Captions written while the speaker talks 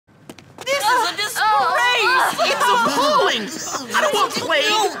appalling! I don't want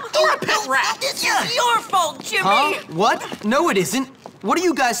plague or a pet rat! This is your fault, Jimmy! Huh? What? No, it isn't. What are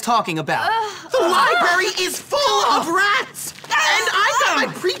you guys talking about? The library is full of rats! And I got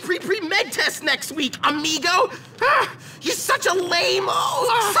my pre-med test next week, amigo! You're such a lame...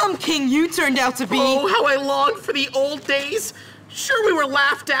 Some king you turned out to be! Oh, how I long for the old days! Sure, we were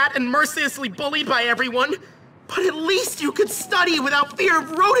laughed at and mercilessly bullied by everyone, but at least you could study without fear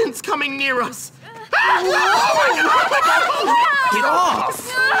of rodents coming near us! Get off!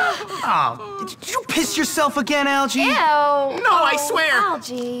 Oh, did you piss yourself again, Algie? Ew. No, I Oh, swear.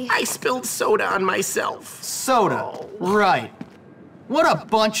 Algie. I spilled soda on myself. Soda. Right. What a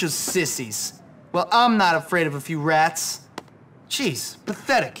bunch of sissies. Well, I'm not afraid of a few rats. Jeez,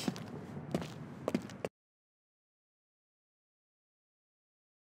 pathetic.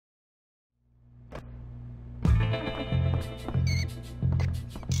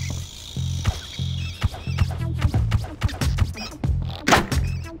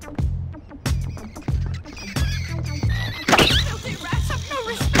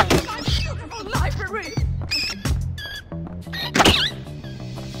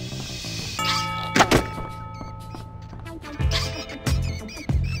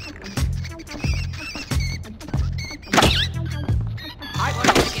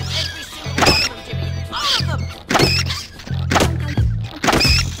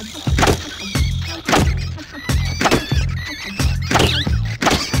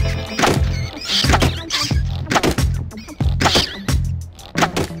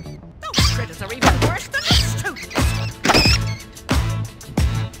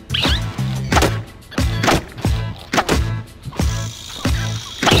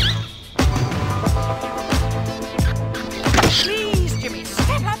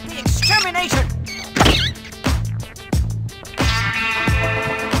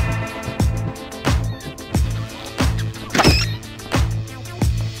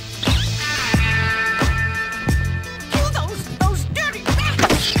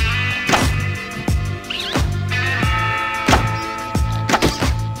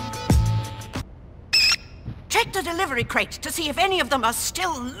 Check the delivery crate to see if any of them are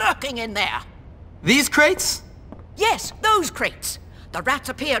still lurking in there. These crates? Yes, those crates. The rats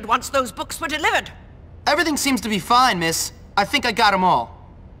appeared once those books were delivered. Everything seems to be fine, miss. I think I got them all.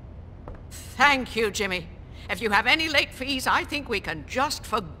 Thank you, Jimmy. If you have any late fees, I think we can just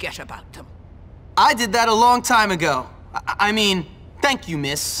forget about them. I did that a long time ago. I mean, thank you,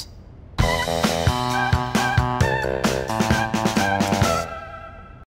 miss.